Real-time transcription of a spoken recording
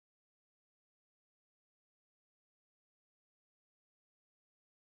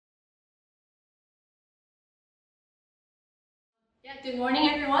Yeah, good morning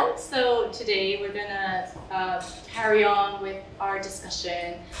everyone. So today we're gonna carry on with our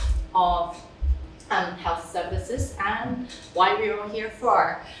discussion of health services and why we're all here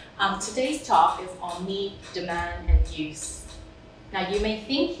for. Today's talk is on need, demand, and use. Now you may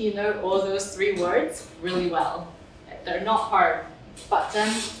think you know all those three words really well. They're not hard, but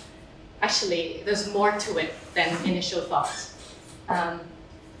actually there's more to it than initial thought. And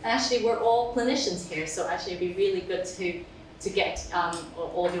actually we're all clinicians here, so actually it'd be really good to get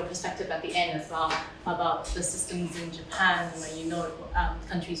all your perspective at the end as well about the systems in Japan, where you know it,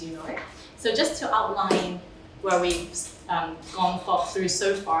 countries you know it. So just to outline where we've thought through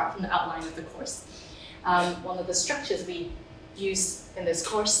so far from the outline of the course. One of the structures we use in this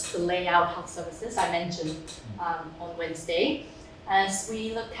course to lay out health services, I mentioned on Wednesday, as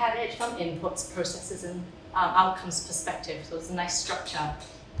we look at it from inputs, processes, and outcomes perspective. So it's a nice structure.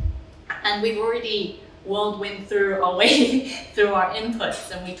 And we've already whirlwind through our way through our inputs,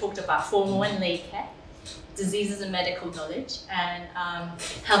 and we talked about formal and lay care, diseases and medical knowledge, and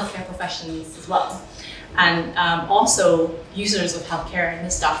healthcare professions as well, and also users of healthcare and the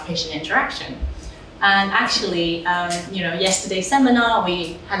staff-patient interaction. And actually, yesterday's seminar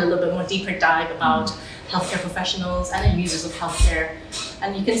we had a little bit more deeper dive about healthcare professionals and the users of healthcare,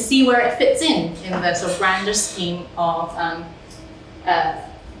 and you can see where it fits in the sort of grander scheme of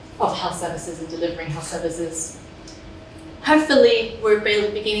health services and delivering health services. Hopefully, we're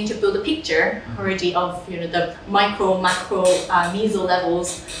beginning to build a picture already of the micro, macro, meso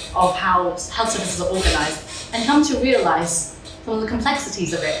levels of how health services are organized, and come to realize some of the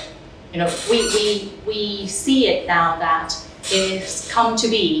complexities of it. We see it now that it's come to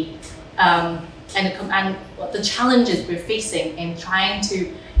be, and the challenges we're facing in trying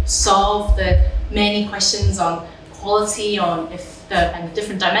to solve the many questions on quality, and the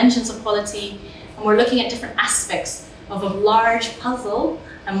different dimensions of quality, and we're looking at different aspects of a large puzzle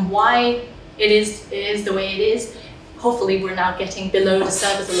and why it is the way it is. Hopefully we're now getting below the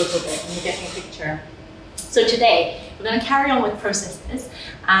surface a little bit and we're getting a picture. So today we're going to carry on with processes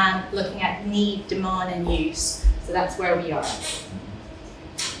and looking at need, demand, and use. So that's where we are.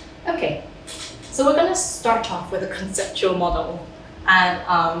 Okay, so we're going to start off with a conceptual model. And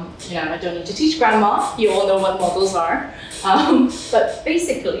I don't need to teach grandma, you all know what models are. But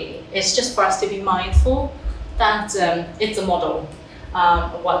basically, it's just for us to be mindful that it's a model.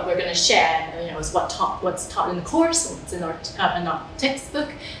 What we're going to share, is what's taught in the course, what's in our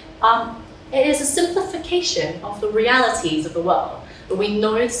textbook. It is a simplification of the realities of the world. But we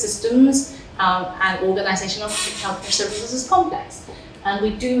know its systems and organization of healthcare services is complex. And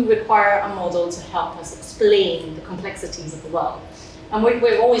we do require a model to help us explain the complexities of the world. And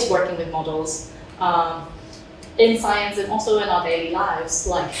we're always working with models in science and also in our daily lives.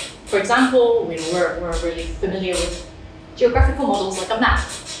 Like, for example, we're really familiar with geographical models like a map.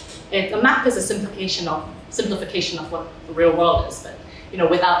 A map is a simplification of what the real world is. But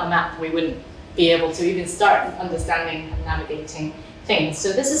without a map, we wouldn't be able to even start understanding and navigating things.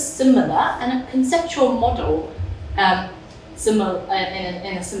 So this is similar, and a conceptual model, similar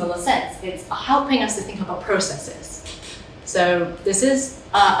in a similar sense. It's helping us to think about processes. So this is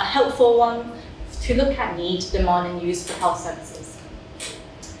a helpful one to look at need, demand, and use for health services.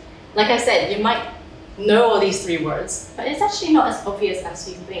 Like I said, you might know all these three words, but it's actually not as obvious as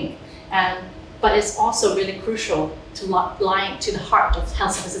you think. But it's also really crucial to lie to the heart of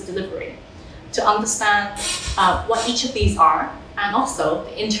health services delivery, to understand what each of these are, and also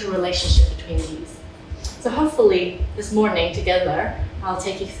the interrelationship between these. So hopefully this morning together, I'll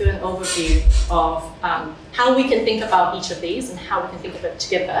take you through an overview of how we can think about each of these and how we can think of it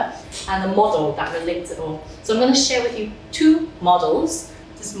together, and the model that relates it all. So I'm going to share with you two models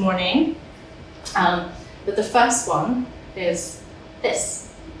this morning. But the first one is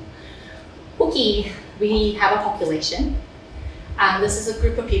this. Okay, we have a population, and this is a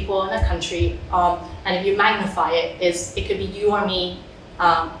group of people in a country, and if you magnify it, it could be you or me,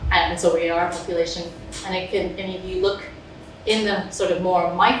 and so we are a population, and if you look in the sort of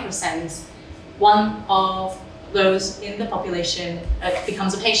more micro sense, one of those in the population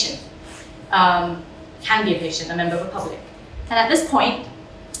becomes a patient, can be a patient, a member of the public. And at this point,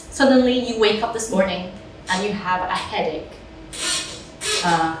 suddenly you wake up this morning and you have a headache.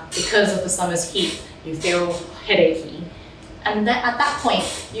 Because of the summer's heat, you feel headachy. And then at that point,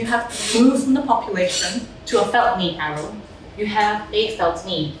 you have moved from the population to a felt need arrow. You have a felt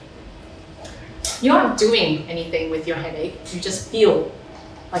need. You aren't doing anything with your headache, you just feel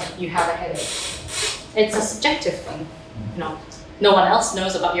like you have a headache. It's a subjective thing. No one else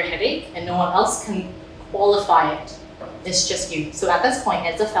knows about your headache, and no one else can qualify it. It's just you. So at this point,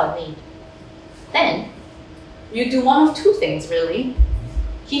 it's a felt need. Then you do one of two things really.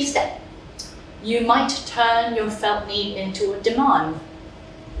 Key step. You might turn your felt need into a demand.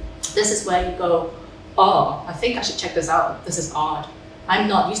 This is where you go, oh, I think I should check this out. This is odd. I'm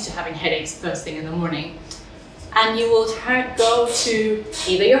not used to having headaches first thing in the morning. And you will go to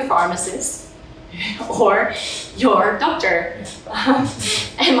either your pharmacist or your doctor.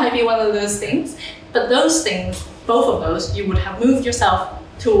 It might be one of those things, but those things, both of those, you would have moved yourself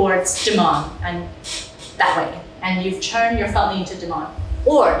towards demand and that way. And you've turned your felt need into demand.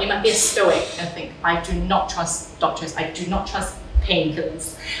 Or you might be a stoic and think, I do not trust doctors. I do not trust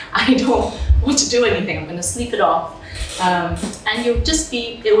painkillers. I don't want to do anything. I'm going to sleep it off. And it would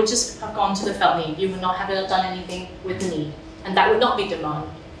just have gone to the felt need. You would not have done anything with the need. And that would not be demand.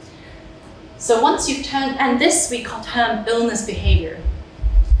 So once you've turned, and this we term illness behavior.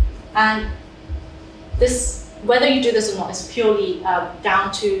 And this, whether you do this or not, is purely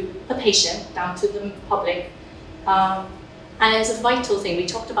down to the patient, down to the public. And it's a vital thing. We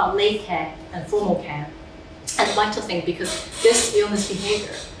talked about lay care and formal care. And a vital thing because this illness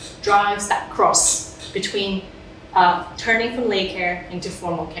behavior drives that cross between turning from lay care into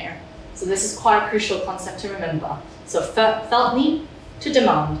formal care. So this is quite a crucial concept to remember. So felt need to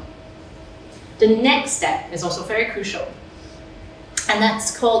demand. The next step is also very crucial. And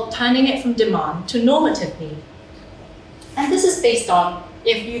that's called turning it from demand to normative need. And this is based on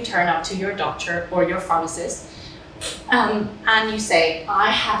if you turn up to your doctor or your pharmacist and you say,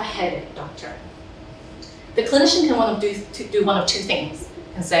 I have a headache, doctor. The clinician can do one of two things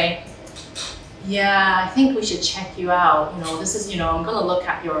and say, yeah, I think we should check you out. This is, I'm going to look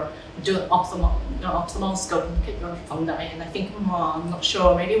at do an optimal scope and look at your fungi, and I think, I'm not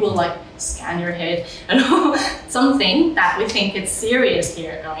sure, maybe we'll scan your head and something that we think it's serious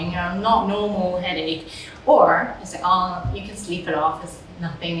here, going, not normal headache. Or I say, oh, you can sleep it off, it's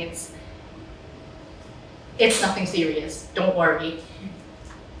nothing, it's nothing serious, don't worry.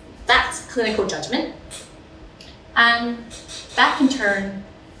 That's clinical judgment. And that can turn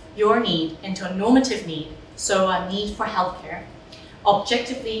your need into a normative need, so a need for healthcare,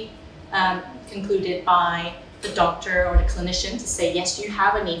 objectively concluded by the doctor or the clinician to say, yes, you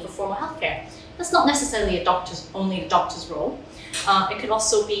have a need for formal healthcare. That's not necessarily only a doctor's role. It could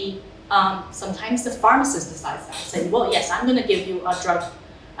also be sometimes the pharmacist decides that, say, well, yes, I'm going to give you a drug,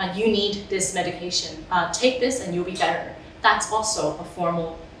 and you need this medication. Take this and you'll be better. That's also a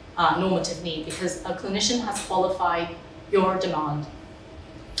formal normative need because a clinician has qualified your demand.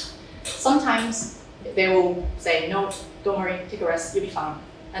 Sometimes they will say, no, don't worry, take a rest, you'll be fine.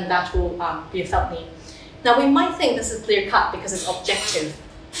 And that will be a felt need. Now we might think this is clear cut because it's objective,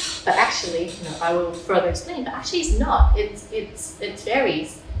 but actually, I will further explain, but actually it's not. It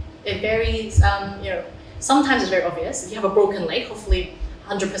varies. It varies, sometimes it's very obvious. If you have a broken leg, hopefully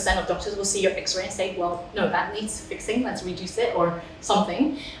 100% of doctors will see your x-ray and say, well, no, that needs fixing, let's reduce it, or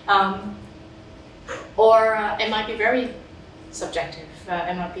something. Or it might be very subjective.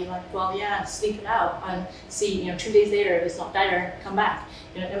 It might be like, well, yeah, sleep it out and see, 2 days later, if it's not better, come back.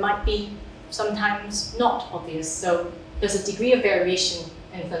 It might be sometimes not obvious. So there's a degree of variation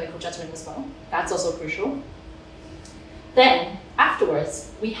in clinical judgment as well. That's also crucial. Then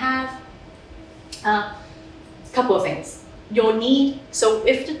afterwards, we have a couple of things. Your need, so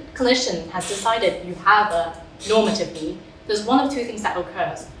if the clinician has decided you have a normative need, there's one of two things that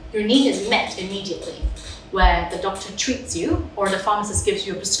occurs. Your need is met immediately, where the doctor treats you or the pharmacist gives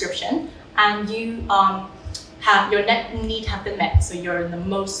you a prescription and you have your need have been met, so you're in the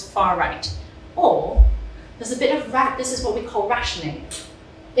most far right. Or there's a bit of, this is what we call rationing.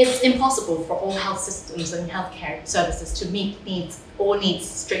 It's impossible for all health systems and healthcare services to meet all needs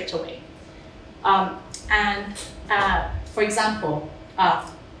straight away. For example,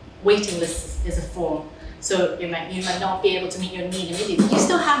 waiting list is a form. So you might not be able to meet your need immediately. You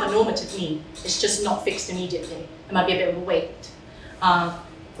still have a normative need. It's just not fixed immediately. It might be a bit of a wait.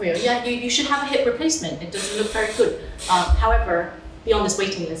 You should have a hip replacement. It doesn't look very good. However, beyond this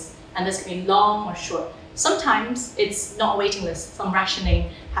waiting list, and this can be long or short. Sometimes it's not a waiting list. Some rationing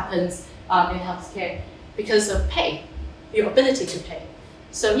happens in healthcare because of pay, your ability to pay.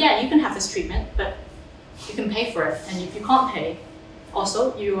 So yeah, you can have this treatment, but you can pay for it. And if you can't pay,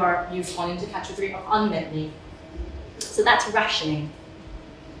 also you've gone into category of unmet need. So that's rationing.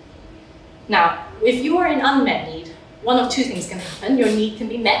 Now, if you are in unmet need, one of two things can happen. Your need can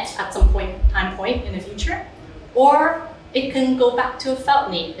be met at some time point in the future, or it can go back to a felt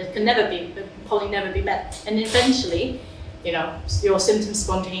need. It can probably never be met. And eventually, your symptoms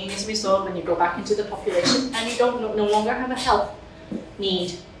spontaneously resolve when you go back into the population and you no longer have a health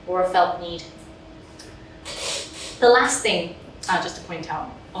need or a felt need. The last thing, just to point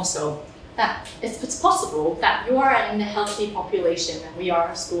out also, that it's possible that you are in a healthy population, and we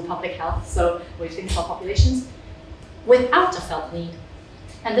are school public health, so we think about populations, without a felt need.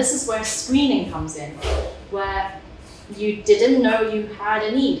 And this is where screening comes in, where you didn't know you had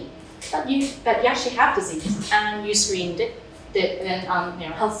a need, but you actually have disease, and you screened it, and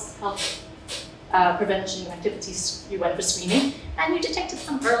health prevention activities, you went for screening, and you detected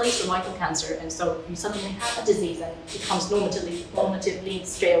some early cervical cancer, and so you suddenly have a disease and it becomes normatively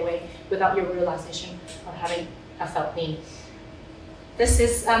straight away without your realization of having a felt need. This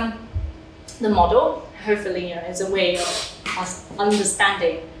is the model. Hopefully, is a way of us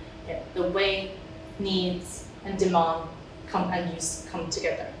understanding the way needs and demand and use come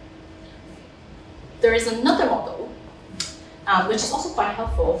together. There is another model, which is also quite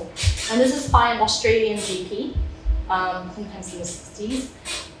helpful, and this is by an Australian GP, sometimes in the 60s,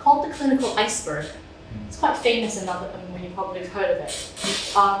 called the clinical iceberg. It's quite famous, you probably have heard of it.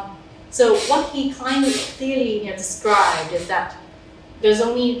 So what he kind of clearly described is that there's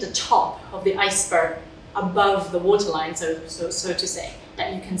only the top of the iceberg above the waterline, so to say,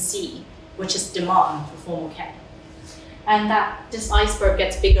 that you can see, which is demand for formal care. And that this iceberg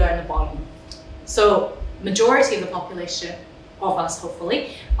gets bigger in the bottom. So majority of the population of us,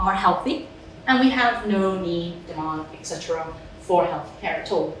 hopefully, are healthy, and we have no need, demand, etc. for health care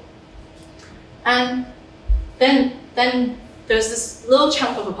at all. And then there's this little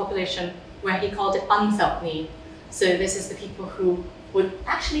chunk of the population where he called it unfelt need. So this is the people who would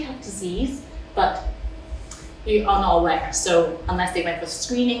actually have disease, but you are not aware. So unless they went for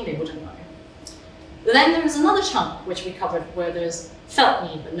screening, they wouldn't know. But then there's another chunk, which we covered, where there's felt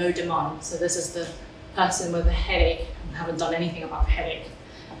need, but no demand. So this is the person with a headache and haven't done anything about the headache.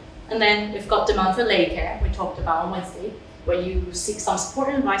 And then we've got demand for lay care, we talked about on Wednesday, where you seek some support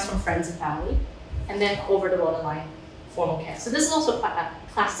and advice from friends and family, and then over the borderline, formal care. So this is also quite a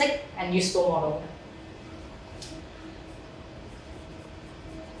classic and useful model.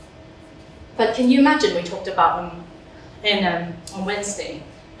 But can you imagine, we talked about on Wednesday,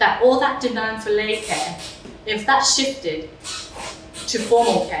 that all that demand for lay care, if that shifted to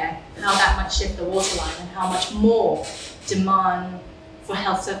formal care, how that might shift the waterline and how much more demand for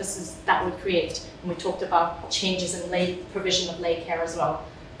health services that would create. And we talked about changes in provision of lay care as well,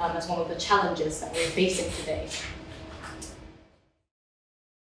 as one of the challenges that we're facing today.